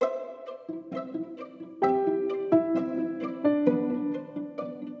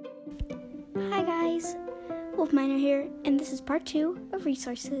Miner here, and this is part 2 of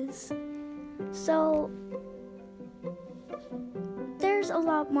resources. So, there's a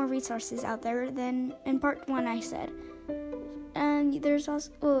lot more resources out there than in part 1 I said. And there's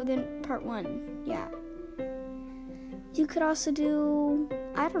also, than part 1, yeah. You could also do,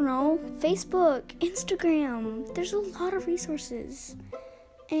 Facebook, Instagram. There's a lot of resources.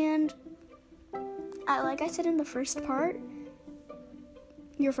 And, like I said in the first part,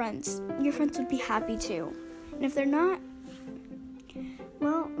 your friends would be happy too. And if they're not,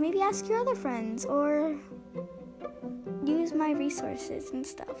 well, maybe ask your other friends or use my resources and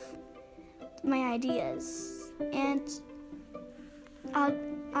stuff, my ideas. And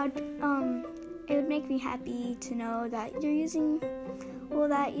it would make me happy to know that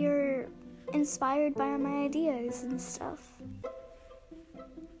that you're inspired by my ideas and stuff.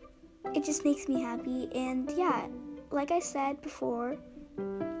 It just makes me happy. And yeah, like I said before,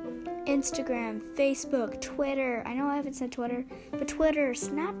 Instagram, Facebook, Twitter. I know I haven't said Twitter, but Twitter,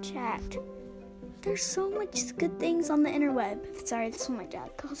 Snapchat. There's so much good things on the interweb. Sorry, that's what my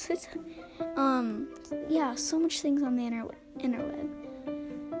dad calls it. Yeah, so much things on the interweb.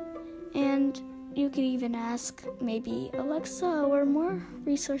 And you could even ask maybe Alexa where more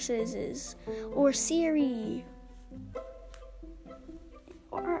resources is, or Siri,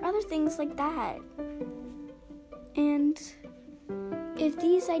 or other things like that. And if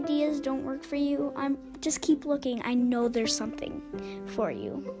these ideas don't work for you, just keep looking. I know there's something for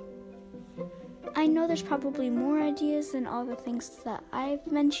you. I know there's probably more ideas than all the things that I've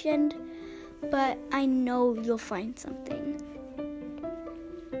mentioned, but I know you'll find something.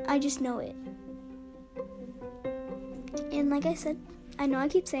 I just know it. And like I said, I know I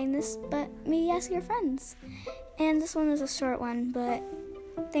keep saying this, but maybe ask your friends. And this one was a short one, but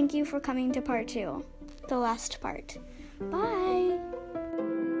thank you for coming to part 2, the last part. Bye!